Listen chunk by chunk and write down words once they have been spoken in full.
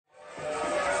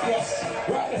Yes,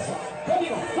 right this one. Come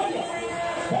here, come here.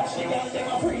 Watch the girl, them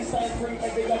a freestyle free,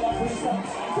 every girl a freestyle.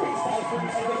 Freestyle free,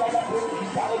 every girl a free.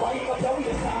 Girl, why you up your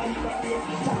waistline?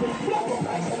 Chopping block up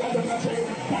like so you're gonna change.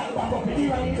 Girl, back up in the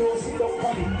right, don't sit down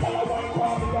for me. Girl, I want to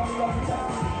call me, girl, love it up.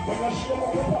 When you show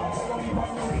up your parts, I want you back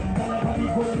to me. Girl, I want to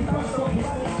go to the front, so you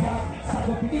can't. Sack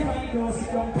up in the right, don't sit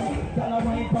down for me. Girl, I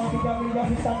want to call me, girl, love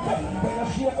it up. When you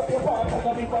show up your parts, I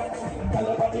want you back to me. Girl,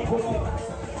 I want to go to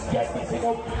get this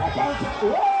up. I can't.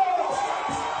 Whoa!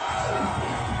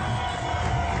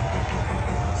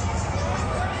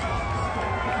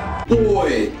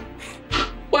 Boy,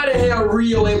 why the hell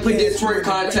Rio ain't put this twerk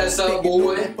contest up,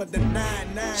 boy?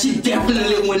 She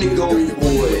definitely win the gold,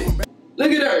 boy.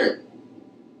 Look at her.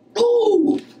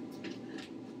 Ooh.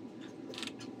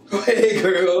 Go ahead,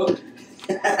 girl.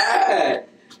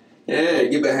 Yeah,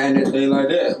 get behind that thing like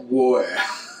that, boy.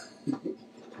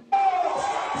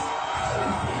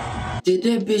 Did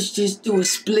that bitch just do a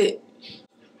split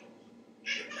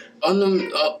on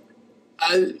them?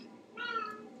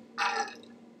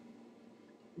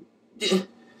 Did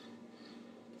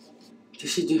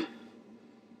she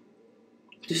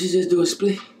just do a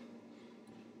split?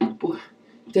 Boy,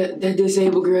 that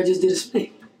disabled girl just did a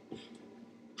split.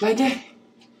 Like that?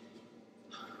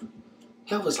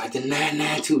 That was like the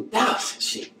 99-2000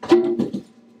 shit.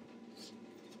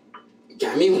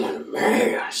 Got me wanting to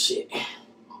marry her shit.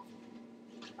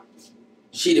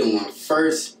 She done won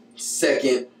first,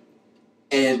 second,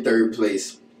 and third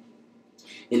place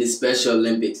in the Special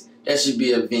Olympics. That should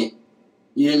be an event.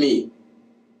 You hear me?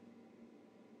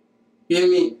 You hear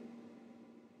me?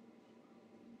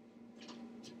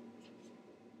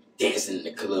 Dancing in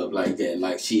the club like that,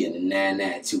 like she in the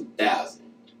 99-2000.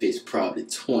 Bitch probably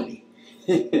 20.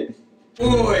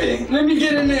 Boy, let me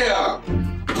get in there.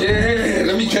 Yeah,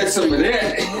 let me catch some of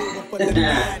that.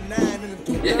 Yeah.